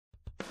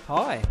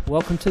Hi,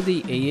 welcome to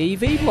the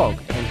EEVblog,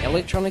 an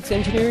electronics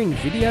engineering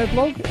video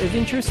blog of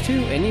interest to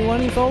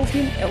anyone involved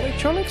in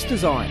electronics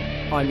design.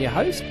 I'm your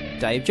host,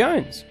 Dave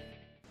Jones.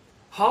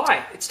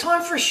 Hi, it's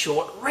time for a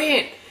short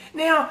rant.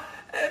 Now,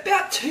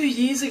 about 2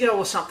 years ago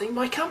or something,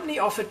 my company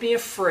offered me a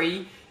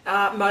free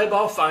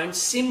mobile phone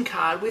SIM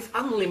card with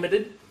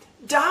unlimited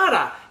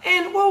data.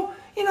 And, well,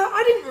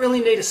 I didn't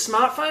really need a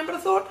smartphone, but I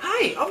thought,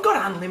 hey, I've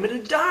got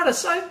unlimited data,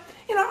 so,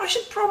 I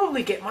should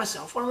probably get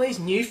myself one of these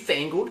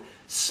newfangled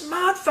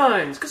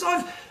smartphones, because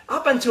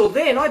up until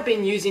then I'd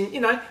been using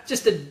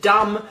just a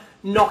dumb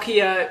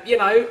Nokia,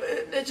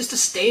 just a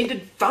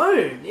standard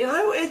phone, and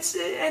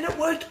it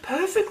worked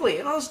perfectly,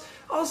 and I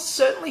was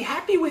certainly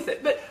happy with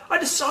it. But I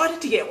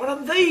decided to get one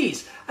of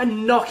these, a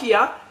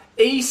Nokia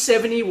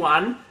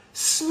E71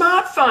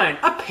 smartphone,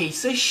 a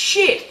piece of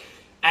shit,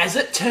 as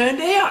it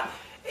turned out.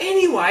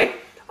 Anyway,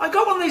 I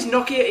got one of these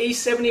Nokia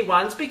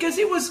E71s because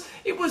it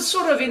was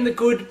sort of in the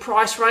good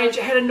price range.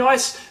 It had a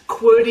nice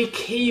QWERTY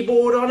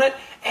keyboard on it,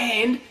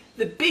 and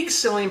the big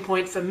selling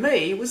point for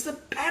me was the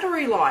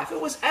battery life.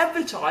 It was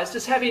advertised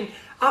as having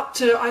up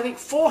to, I think,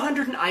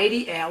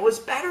 480 hours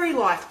battery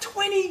life,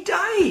 20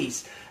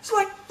 days. It's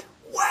like,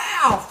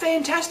 wow,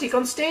 fantastic,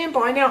 on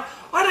standby. Now,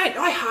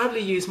 I hardly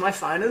use my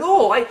phone at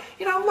all.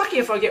 I'm lucky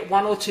if I get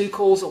 1 or 2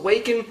 calls a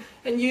week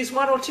and use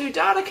 1 or 2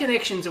 data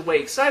connections a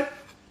week. So,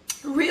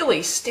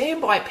 really,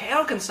 standby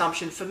power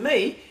consumption for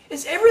me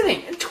is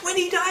everything. And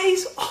 20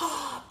 days,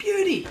 oh,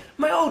 beauty.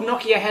 My old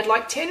Nokia had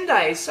like 10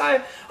 days,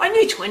 so I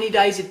knew 20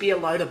 days would be a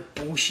load of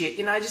bullshit,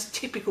 just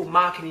typical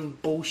marketing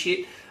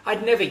bullshit.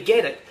 I'd never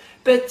get it.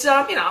 But,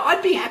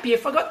 I'd be happy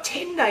if I got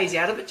 10 days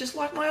out of it, just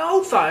like my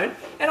old phone,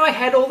 and I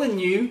had all the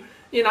new,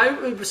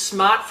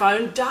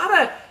 smartphone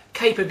data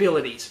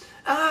capabilities.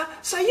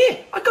 So yeah,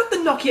 I got the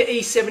Nokia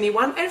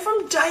E71, and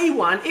from day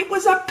one, it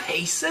was a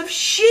piece of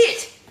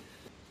shit.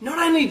 Not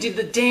only did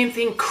the damn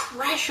thing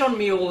crash on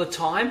me all the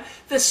time,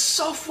 the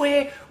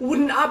software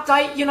wouldn't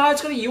update.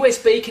 It's got a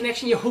USB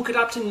connection, you hook it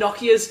up to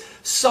Nokia's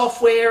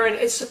software and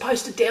it's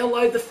supposed to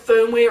download the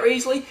firmware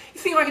easily. You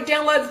think I could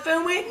download the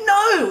firmware?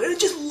 No, it would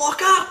just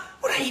lock up.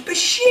 What a heap of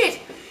shit.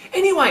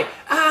 Anyway,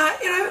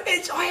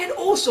 I had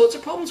all sorts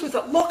of problems with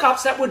it.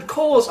 Lockups that would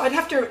cause, I'd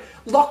have to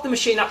lock the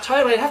machine up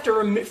totally, I'd have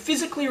to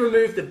physically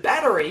remove the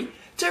battery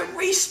to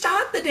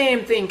restart the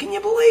damn thing. Can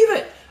you believe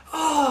it?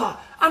 Oh,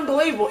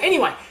 unbelievable.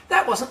 Anyway,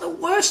 that wasn't the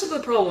worst of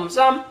the problems.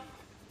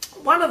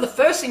 One of the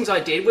first things I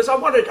did was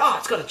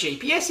it's got a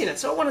GPS in it,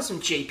 so I wanted some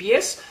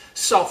GPS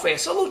software.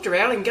 So I looked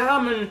around, and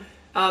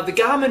the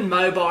Garmin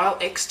Mobile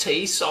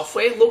XT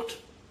software looked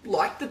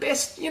like the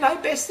best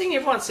thing.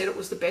 Everyone said it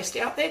was the best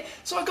out there.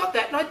 So I got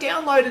that, and I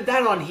downloaded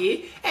that on here,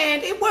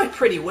 and it worked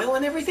pretty well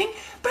and everything.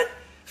 But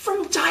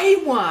from day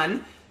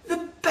one,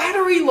 the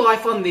battery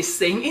life on this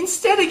thing,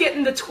 instead of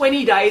getting the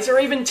 20 days or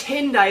even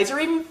 10 days or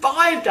even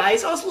 5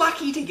 days, I was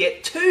lucky to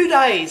get 2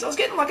 days. I was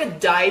getting like a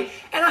day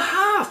and a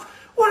half.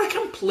 What a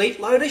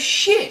complete load of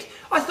shit.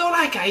 I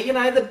thought, okay,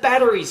 the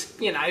battery's,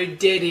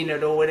 dead in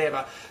it or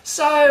whatever.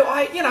 So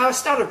I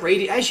started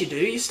reading, as you do,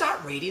 you start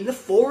reading the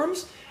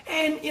forums,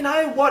 and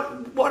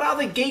what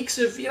other geeks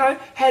have,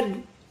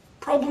 had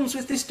problems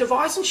with this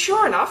device. And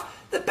sure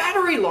enough, the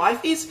battery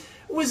life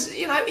was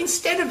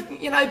instead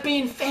of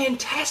being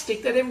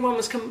fantastic that everyone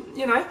was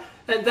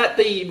that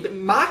the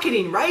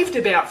marketing raved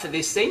about for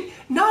this thing,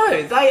 no,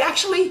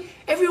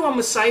 everyone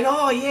was saying,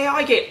 oh yeah,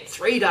 I get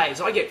 3 days,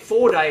 I get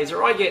 4 days,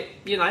 or I get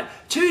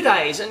 2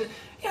 days, and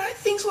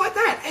things like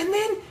that. And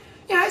then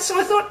so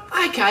I thought,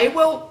 okay,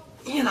 well,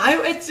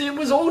 it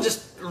was all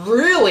just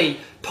really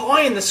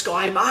pie in the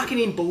sky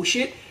marketing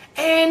bullshit,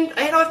 and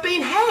I've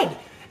been had.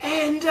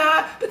 And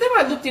but then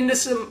I looked into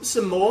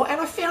some more,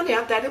 and I found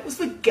out that it was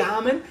the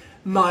Garmin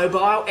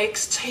Mobile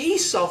XT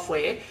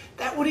software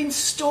that would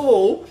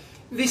install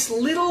this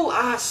little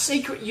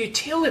secret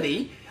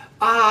utility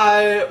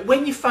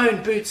when your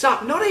phone boots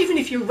up. Not even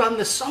if you run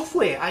the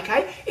software,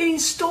 okay? It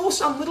installs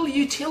some little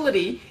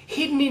utility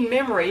hidden in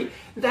memory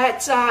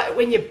that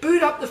when you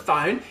boot up the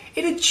phone,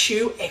 it'd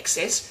chew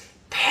excess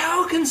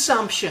power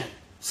consumption.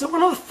 So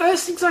one of the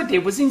first things I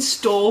did was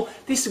install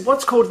this,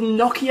 what's called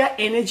Nokia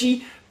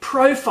Energy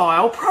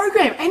Profile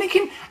program, and it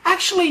can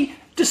actually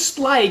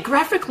display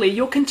graphically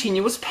your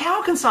continuous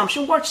power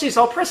consumption. Watch this.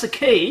 I'll press a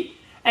key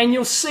and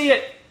you'll see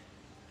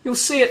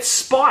it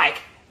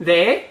spike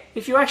there.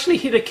 If you actually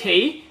hit a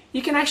key,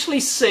 you can actually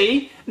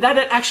see that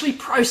it actually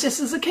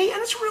processes the key,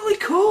 and it's really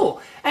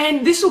cool.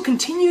 And this will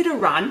continue to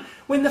run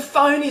when the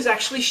phone is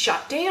actually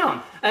shut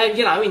down,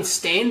 in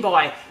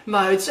standby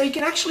mode. So you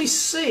can actually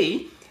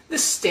see the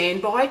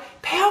standby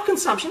power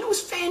consumption. It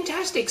was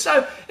fantastic.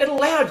 So it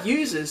allowed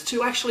users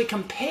to actually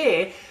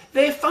compare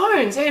their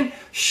phones, and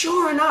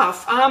sure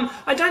enough,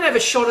 I don't have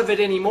a shot of it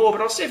anymore, but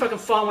I'll see if I can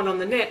find one on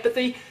the net. But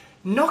the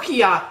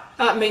Nokia,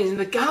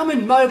 the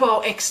Garmin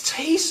Mobile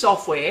XT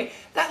software,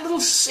 that little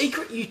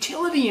secret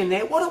utility in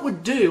there, what it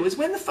would do is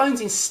when the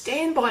phone's in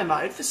standby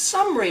mode, for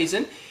some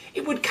reason,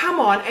 it would come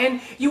on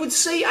and you would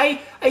see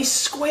a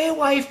square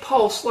wave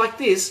pulse like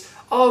this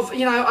of,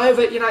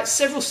 over,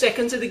 several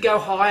seconds it'd go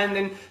high and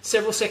then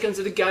several seconds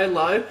it'd go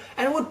low,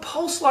 and it would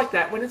pulse like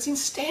that when it's in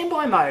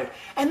standby mode.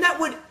 And that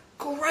would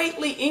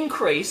greatly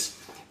increase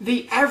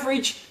the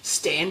average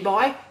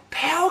standby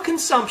power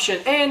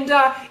consumption. And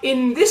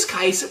in this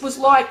case, it was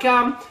like,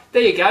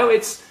 there you go,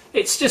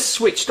 it's just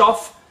switched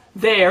off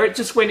there. It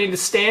just went into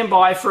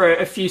standby for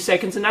a few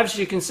seconds, and as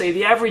you can see,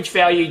 the average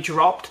value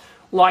dropped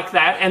like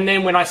that, and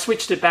then when I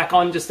switched it back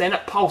on just then,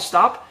 it pulsed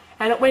up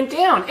and it went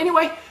down.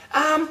 Anyway,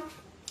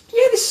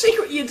 yeah, this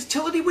secret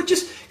utility would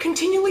just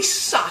continually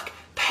suck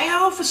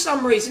power for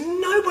some reason.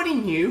 Nobody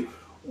knew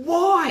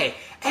why.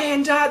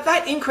 And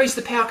that increased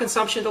the power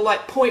consumption to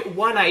like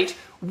 0.18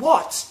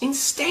 watts in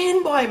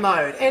standby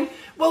mode. And,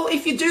 well,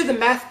 if you do the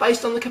math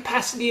based on the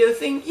capacity of the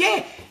thing,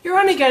 yeah, you're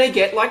only going to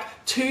get like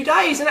 2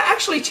 days. And it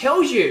actually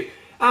tells you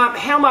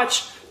how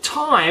much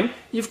time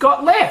you've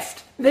got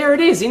left. There it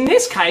is. In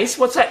this case,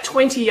 what's that,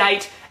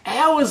 28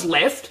 hours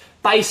left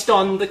based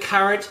on the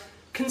current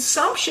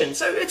consumption.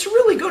 So it's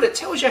really good. It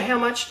tells you how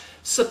much,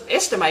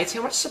 estimates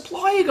how much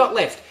supply you got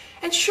left.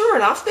 And sure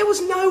enough, there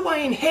was no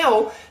way in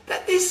hell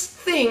that this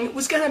thing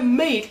was going to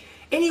meet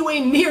anywhere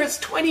near its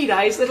 20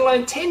 days, let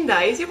alone 10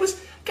 days. It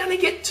was going to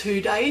get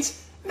 2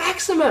 days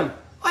maximum.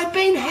 I'd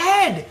been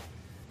had.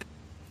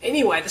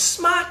 Anyway, the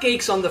smart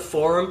geeks on the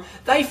forum,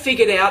 they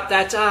figured out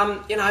that,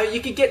 you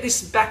could get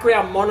this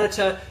background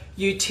monitor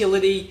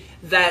utility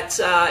that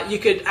you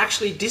could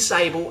actually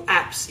disable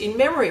apps in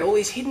memory, all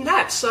these hidden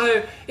apps.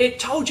 So it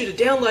told you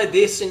to download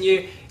this and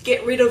you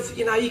get rid of,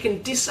 you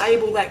can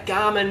disable that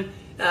Garmin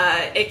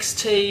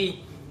XT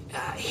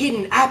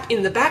hidden app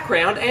in the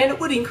background, and it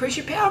would increase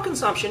your power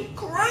consumption.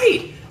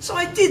 Great! So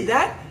I did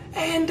that,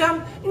 and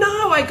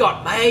no, I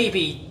got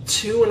maybe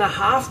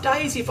 2.5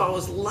 days if I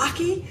was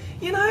lucky.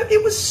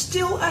 It was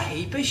still a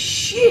heap of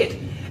shit.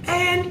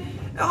 And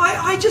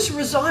I just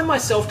resigned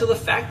myself to the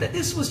fact that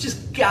this was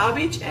just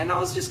garbage and I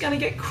was just going to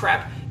get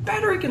crap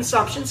battery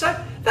consumption. So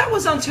that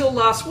was until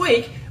last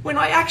week when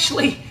I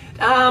actually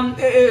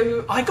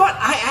I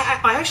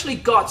actually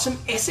got some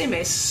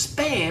SMS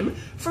spam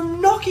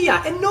from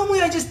Nokia, and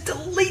normally I just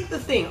delete the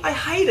thing. I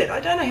hate it. I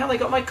don't know how they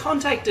got my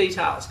contact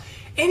details.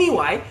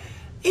 Anyway,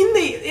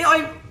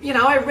 I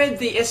read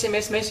the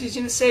SMS message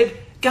and it said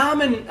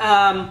Garmin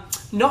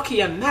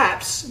Nokia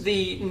maps,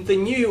 the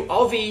new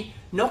EEVblog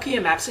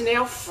Nokia maps are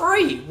now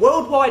free.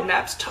 Worldwide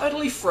maps,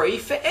 totally free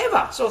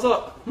forever. So I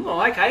thought,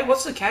 okay,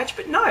 what's the catch?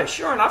 But no,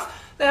 sure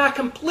enough, they are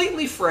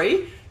completely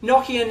free.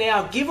 Nokia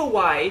now give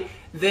away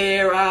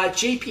their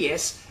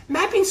GPS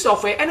mapping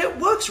software, and it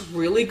works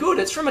really good.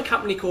 It's from a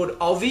company called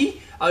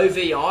OVI,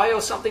 OVI or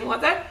something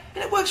like that,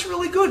 and it works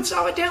really good.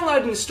 So I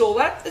downloaded and installed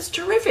that. It's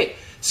terrific.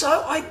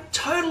 So I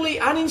totally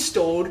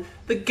uninstalled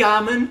the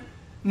Garmin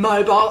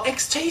Mobile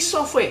XT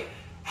software.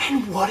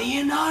 And what do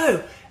you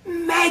know?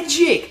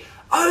 Magic!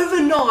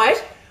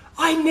 Overnight,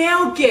 I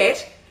now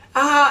get,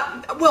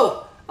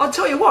 well, I'll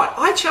tell you what,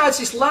 I charged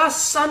this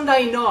last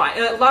Sunday,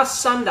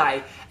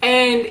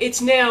 and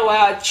it's now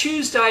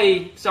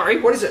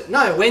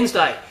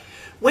Wednesday.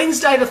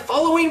 Wednesday the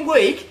following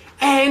week,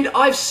 and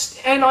I'm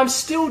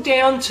still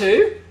down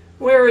to,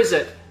 where is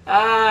it?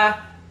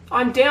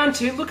 I'm down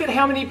to, look at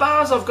how many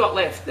bars I've got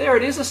left. There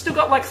it is. I've still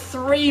got like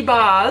 3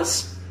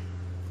 bars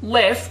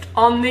left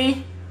on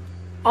the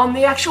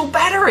actual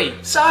battery.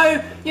 So,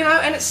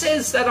 and it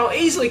says that I'll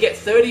easily get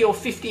 30 or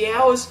 50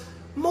 hours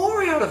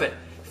more out of it.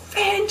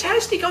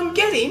 Fantastic. I'm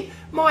getting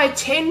my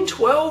 10,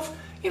 12,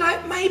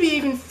 maybe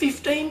even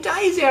 15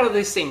 days out of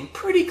this thing.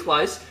 Pretty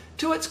close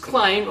to its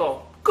claim,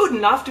 or good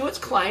enough to its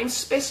claim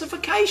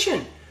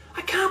specification.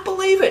 I can't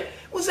believe it.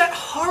 It was that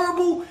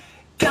horrible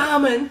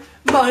Garmin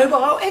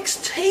Mobile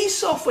XT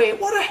software.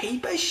 What a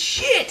heap of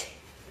shit.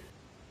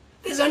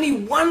 There's only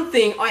one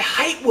thing I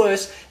hate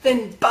worse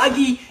than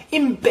buggy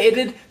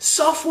embedded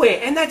software,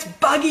 and that's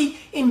buggy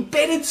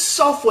embedded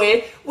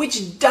software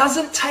which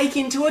doesn't take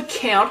into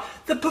account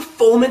the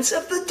performance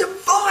of the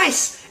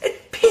device.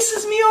 It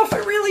pisses me off,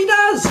 it really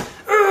does.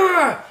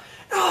 Urgh.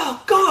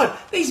 Oh God,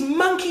 these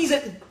monkeys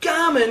at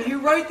Garmin who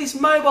wrote this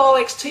Mobile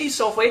XT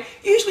software,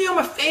 usually I'm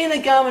a fan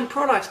of Garmin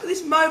products, but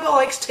this Mobile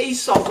XT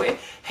software,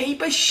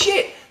 heap of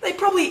shit. They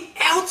probably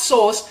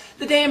outsourced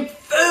the damn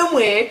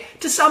firmware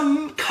to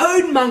some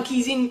code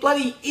monkeys in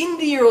bloody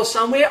India or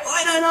somewhere.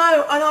 I don't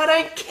know, and I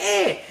don't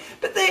care.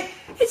 But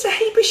it's a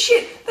heap of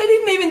shit. They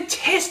didn't even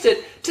test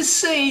it to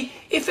see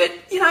if it,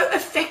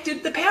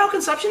 affected the power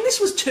consumption. This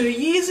was 2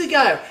 years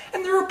ago,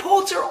 and the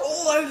reports are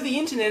all over the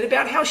internet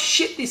about how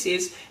shit this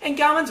is, and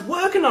Garmin's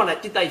working on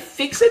it. Did they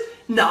fix it?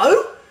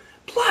 No.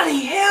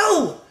 Bloody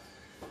hell.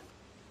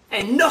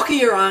 And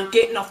Nokia aren't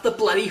getting off the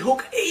bloody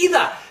hook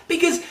either,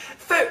 because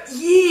for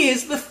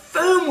years the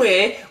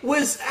firmware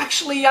was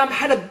actually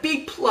had a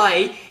big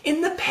play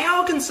in the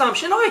power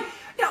consumption. I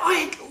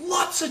had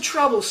lots of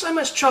trouble, so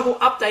much trouble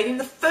updating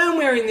the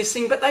firmware in this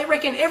thing, but they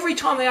reckon every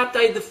time they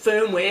update the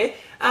firmware,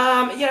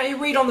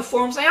 you read on the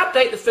forums, they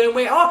update the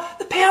firmware,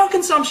 the power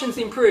consumption's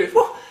improved.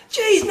 Well,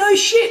 geez, no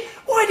shit.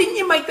 Why didn't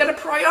you make that a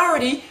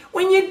priority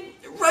when you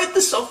wrote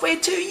the software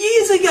 2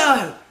 years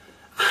ago?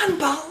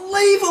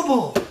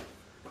 Unbelievable.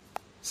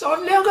 So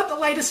I've now got the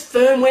latest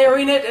firmware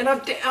in it, and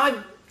I've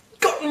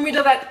gotten rid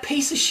of that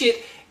piece of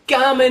shit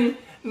Garmin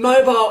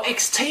Mobile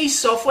XT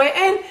software,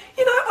 and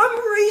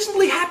I'm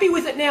reasonably happy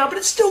with it now, but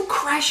it still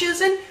crashes,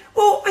 and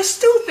well, I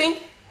still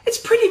think it's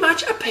pretty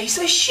much a piece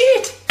of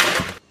shit.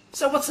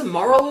 So what's the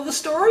moral of the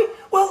story?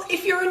 Well,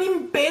 if you're an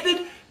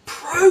embedded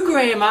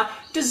programmer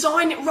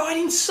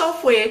writing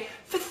software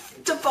for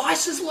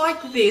devices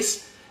like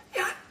this,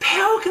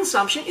 power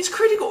consumption is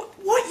critical.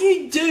 What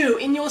you do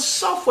in your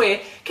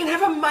software can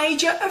have a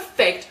major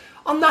effect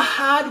on the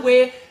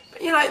hardware,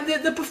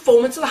 the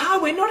performance of the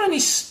hardware, not only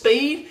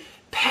speed,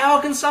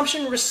 power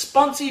consumption,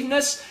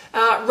 responsiveness,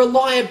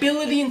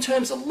 reliability in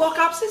terms of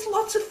lockups. There's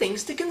lots of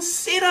things to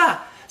consider.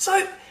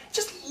 So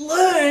just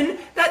learn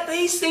that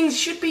these things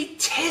should be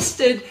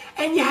tested,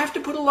 and you have to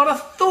put a lot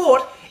of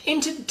thought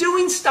into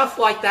doing stuff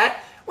like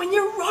that when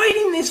you're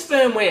writing this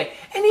firmware.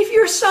 And if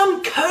you're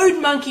some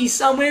code monkey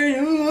somewhere,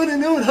 I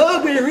don't know what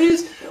hardware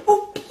is,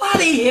 well,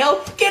 bloody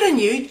hell, get a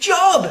new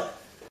job.